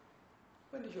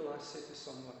 When did you last say to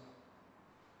someone,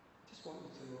 I just want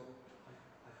you to know,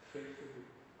 I pray for you.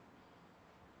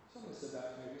 Someone said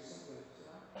that to me recently.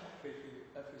 I pray for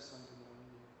you every Sunday morning.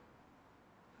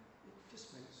 It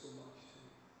just meant so much to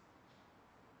me.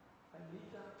 I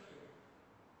need that prayer.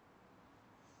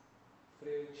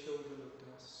 Frail children of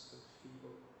dust and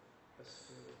feeble as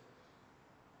frail.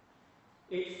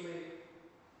 Eighthly,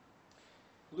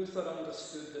 Luther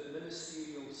understood that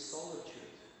ministerial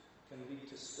solitude can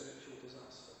lead to spiritual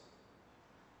disaster.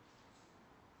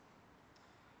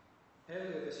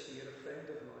 Earlier this year, a friend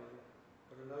of mine,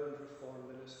 a renowned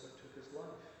Reformed minister, took his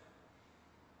life.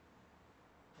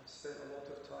 I've spent a lot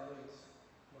of time with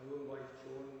my own wife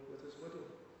Joan with his widow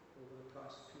over the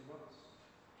past few months.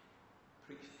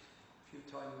 Preached a few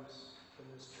times in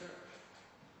this church.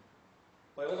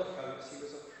 By all accounts, he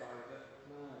was a private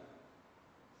man.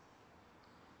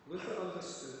 Luther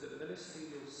understood that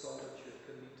ministerial solitude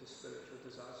can lead to spiritual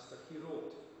disaster. He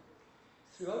wrote,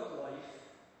 throughout life,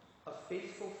 a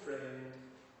faithful friend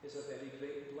is a very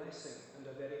great blessing and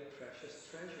a very precious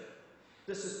treasure.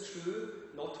 This is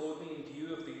true not only in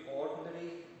view of the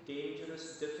ordinary,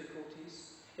 dangerous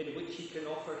difficulties in which he can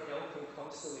offer help and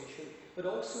consolation, but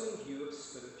also in view of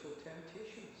spiritual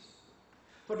temptations.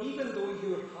 For even though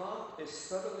your heart is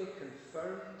thoroughly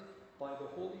confirmed by the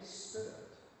Holy Spirit,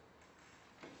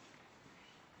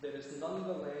 there is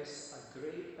nonetheless a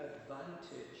great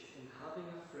advantage in having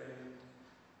a friend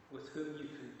with whom you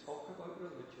can talk about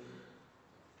religion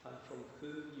and from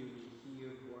whom you may hear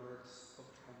words of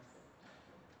comfort.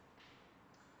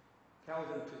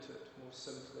 Calvin put it more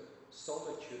simply,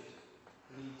 solitude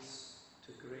leads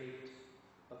to great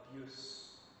abuse.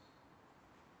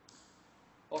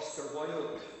 Oscar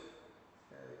Wilde,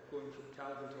 going from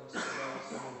Calvin to Oscar Wilde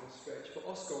is a long stretch, but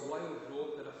Oscar Wilde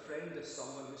wrote that a friend is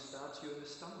someone who stabs you in the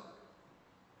stomach.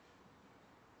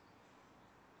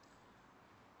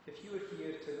 If you are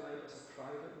here tonight as a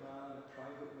private man, a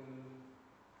private woman,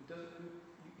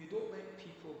 you don't let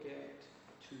people get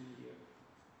too near.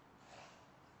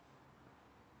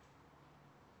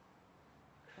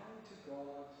 Cry to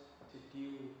God to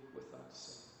deal with that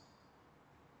sin.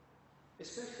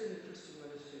 Especially in the Christian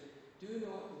ministry, do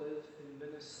not live in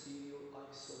ministerial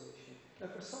isolation. Now,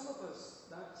 for some of us,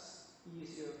 that's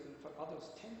easier than for others.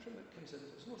 Temperament comes in.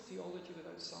 There's no theology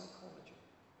without psychology.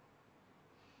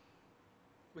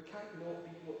 We can't not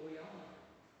be what we are.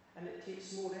 And it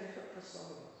takes more effort for some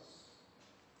of us.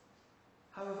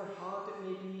 However hard it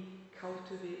may be,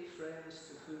 cultivate friends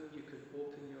to whom you can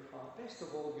open your heart. Best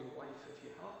of all, your wife, if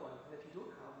you have one. And if you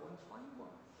don't have one, find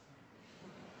one.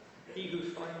 He who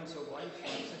finds a wife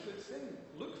finds a good thing.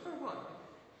 Look for one.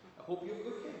 I hope you're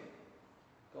looking.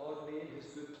 God may in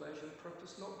his good pleasure and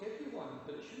purpose not give you one,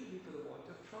 but it shouldn't be for the want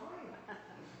of trying.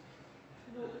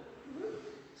 Look,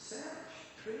 search,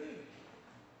 pray.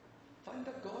 Find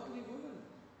a godly woman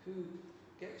who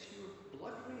gets your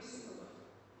blood racing a little.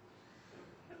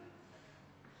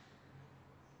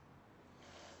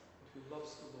 Who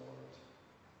loves the Lord.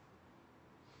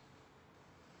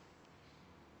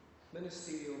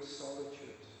 Ministerial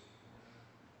solitude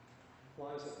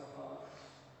lies at the heart,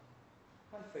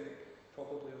 I think,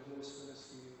 probably of most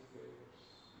ministerial failures.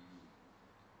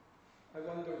 I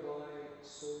wonder why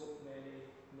so many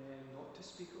men, not to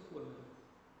speak of women,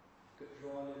 get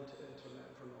drawn into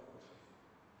internet pornography.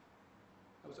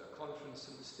 I was at a conference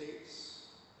in the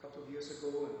States a couple of years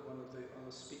ago, and one of the other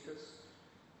speakers,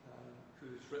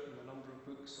 who's written a number of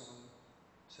books on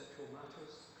sexual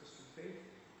matters, Christian faith,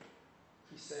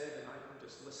 he said, and I'm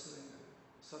just listening, and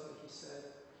suddenly he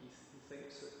said he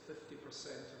thinks that 50%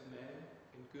 of men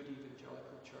in good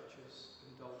evangelical churches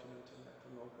indulge in internet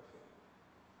pornography.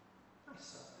 I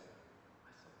sat there.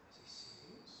 I thought, is he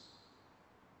serious?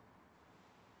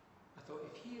 I thought,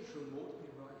 if he is remotely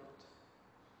right,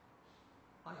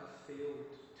 I have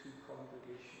failed 2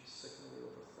 congregations signally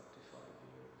over 35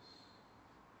 years.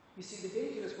 You see, the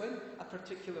danger is when a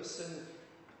particular sin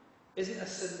isn't a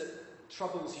sin that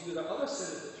troubles you, there are other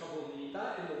sins that trouble me.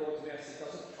 That, in the Lord's mercy,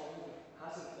 doesn't trouble me,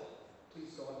 hasn't,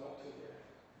 please God, not till death.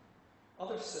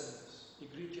 Other sins,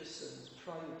 egregious sins,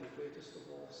 pride, the greatest of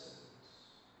all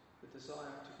sins, the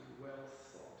desire to be well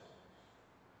thought of.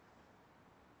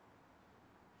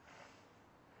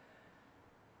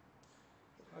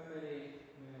 But how many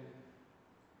men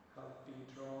have been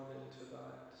drawn into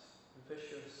that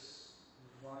vicious,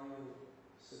 vile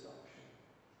seduction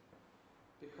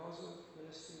because of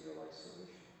ministerial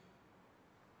isolation?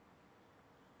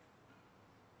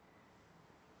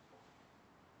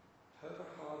 However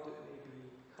hard it may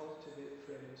be, cultivate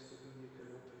friends to whom you can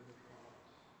open your heart.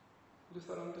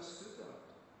 Luther understood that.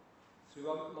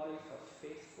 Throughout life, a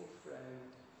faithful friend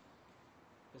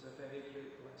is a very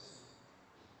great blessing.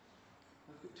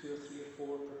 I've got 2 or 3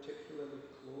 or 4 particularly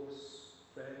close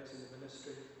friends in the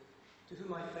ministry to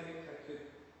whom I think I could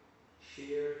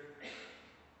share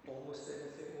almost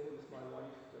anything. Only with my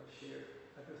wife do I share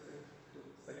everything. I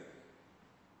don't think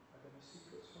I have any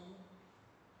secrets from her.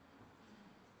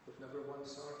 We've never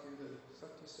once argued in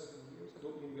 37 years. I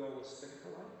don't mean we always think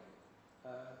alike.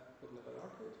 We've never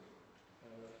argued.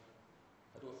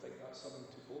 I don't think that's something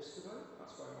to boast about.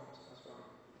 That's why I'm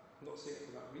not saying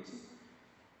it for that reason.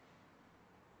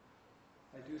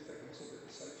 I do think, I mustn't get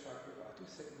the sidetrack, but I do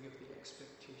think we have the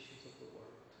expectations of the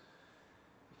world.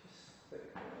 We just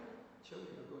think,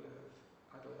 children are going to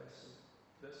have adolescent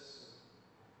this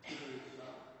and teenage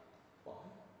that. Why?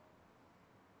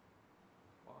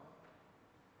 Why?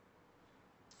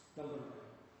 Number 9.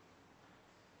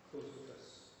 Close with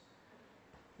this.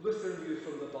 Luther knew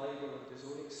from the Bible and his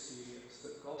own experience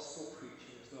that gospel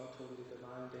preaching is not only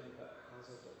demanding but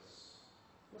hazardous.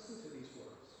 Listen to these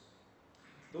words.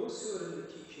 Those who are in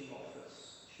the teaching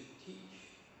office should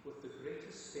teach with the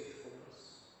greatest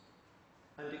faithfulness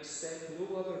and expect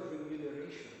no other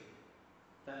remuneration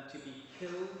than to be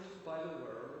killed by the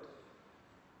world,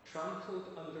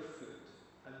 trampled underfoot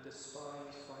and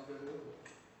despised by the own.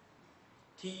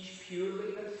 Teach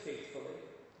purely and faithfully,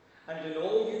 and in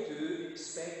all you do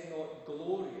expect not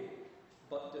glory,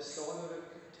 but dishonour and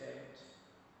contempt,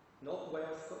 not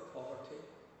wealth but poverty,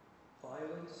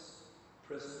 violence,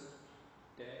 prison,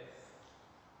 death,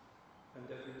 and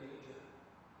every danger.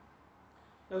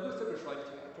 Now Luther was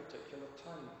writing at a particular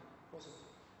time, wasn't he?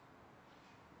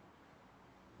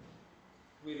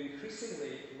 We're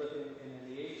increasingly living in an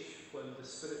age when the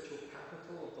spiritual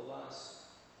capital of the last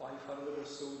 500 or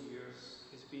so years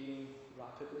is being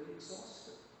rapidly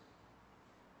exhausted.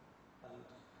 And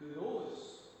who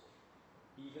knows,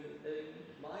 even in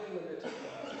my limited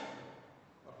lifetime,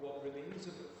 or what remains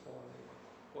of it for me,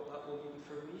 what that will mean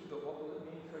for me, but what will it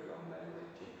mean for young men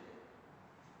like Jacob?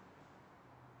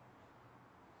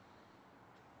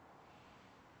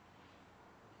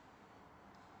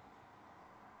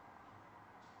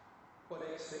 What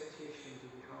expectation do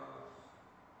we have?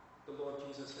 The Lord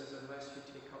Jesus says, unless you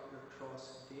take up your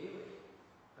cross daily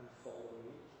and follow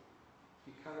me,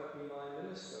 you cannot be my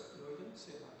minister. No, he didn't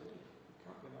say that, did he? You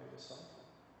can't be my disciple.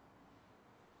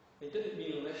 He didn't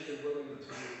mean unless you're willing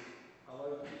to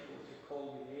allow people to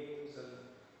call you names and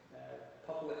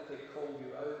publicly call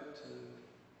you out and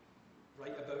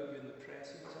write about you in the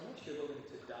press. He says, unless you're willing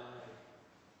to die,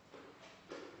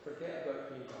 forget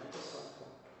about being my disciple.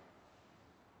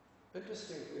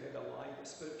 Interesting, if we had a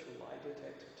spiritual lie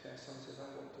detector test, someone says, I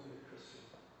want to be a Christian.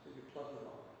 So you plug them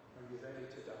up. Are you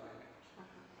ready to die?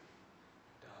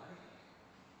 Die?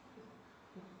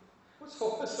 What's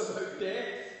all this about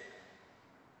death?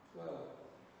 Well,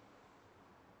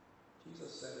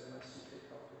 Jesus said, unless you take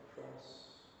up your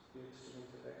cross, the instrument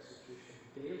of execution,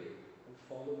 daily, and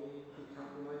follow me, you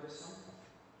can't be my disciple.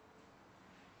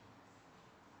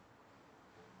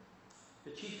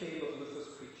 The chief aim of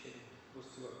Luther's preaching was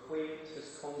to acquaint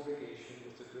his congregation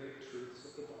with the great truths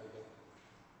of the Bible,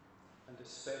 and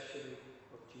especially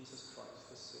of Jesus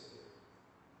Christ the Saviour.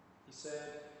 He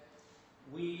said,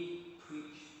 we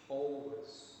preach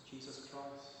always Jesus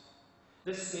Christ.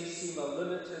 This may seem a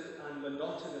limited and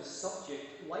monotonous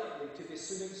subject, likely to be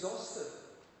soon exhausted,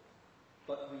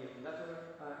 but we are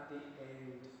never at the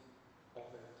end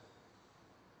of it.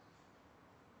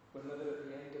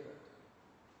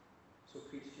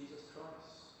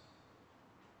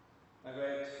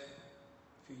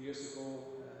 years ago,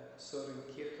 Søren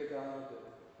Kierkegaard, the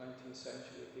 19th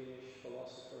century Danish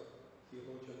philosopher,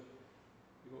 theologian.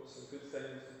 He wrote some good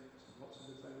things, lots of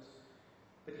good things.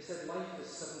 But he said life is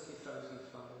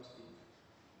 70,000 fathoms deep.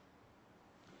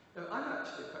 Now, I'm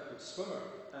actually a quite good swimmer,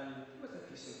 and with a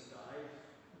decent dive,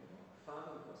 a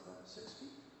fathom, what's that, 6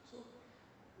 feet? So,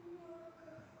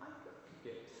 I could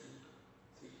get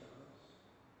three fathoms.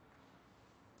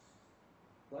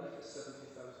 Life is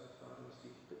 70,000 fathoms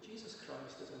deep, but Jesus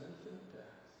Christ is an infinite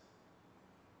depth.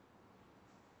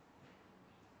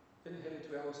 In him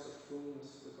dwells the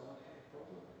fullness of the Godhead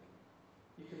bodily.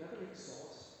 You can never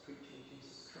exhaust preaching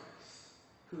Jesus Christ,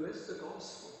 who is the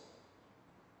gospel.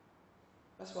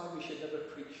 That's why we should never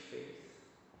preach faith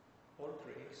or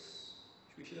grace.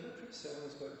 We should never preach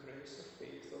sermons about grace or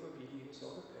faith or obedience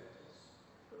or repentance,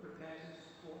 but repentance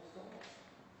towards God.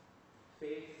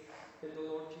 Faith in the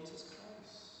Lord Jesus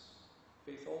Christ.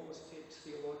 Faith always takes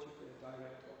theologically a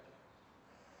direct object.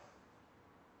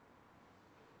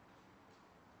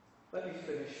 Let me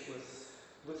finish with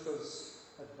Luther's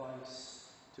advice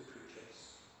to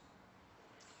preachers.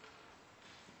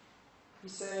 He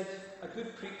said, a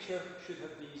good preacher should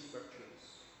have these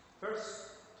virtues.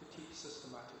 First, to teach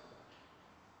systematically.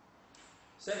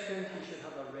 Second, he should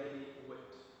have a ready wit.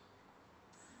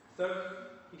 Third,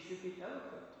 he should be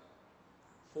eloquent.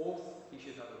 Fourth, he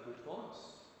should have a good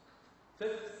voice.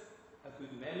 Fifth, a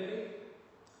good memory.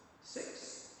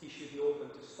 Sixth, he should be open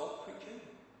to stop preaching.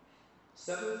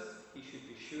 Seventh, he should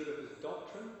be sure of his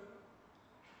doctrine.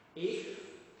 Eighth,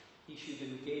 he should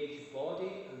engage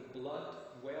body and blood,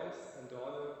 wealth and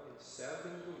honour in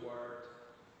serving the word.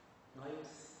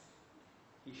 Ninth,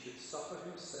 he should suffer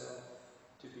himself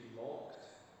to be mocked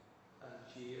and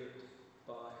jeered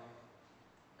by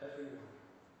everyone.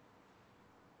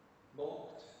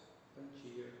 Mocked and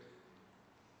jeered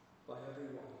by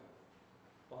everyone.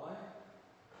 Why?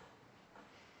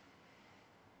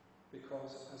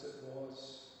 Because as it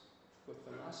was with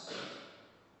the master,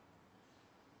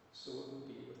 so it will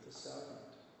be with the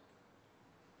servant.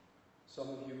 Some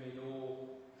of you may know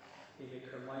Amy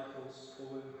Carmichael's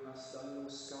poem, Hast thou no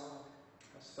scar?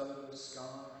 Hast thou no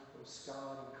scar? No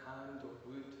scar in hand or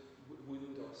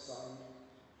wound or side?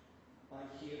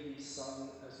 I hear thee sung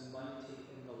as mighty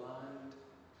in the land.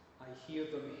 I hear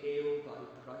them hail thy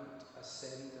bright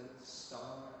ascendant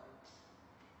star.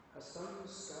 Hast thou no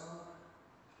scar?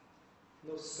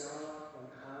 No scar on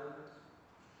hand,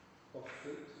 or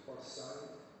foot, or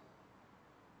side?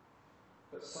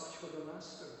 But such were the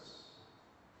masters.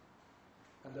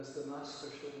 And as the master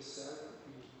shall the servant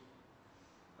be,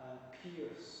 and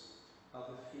pierced are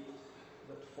the feet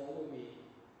that follow me,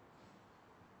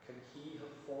 can he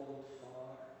have followed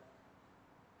far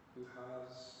who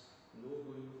has no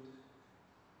wound,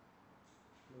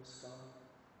 no scar?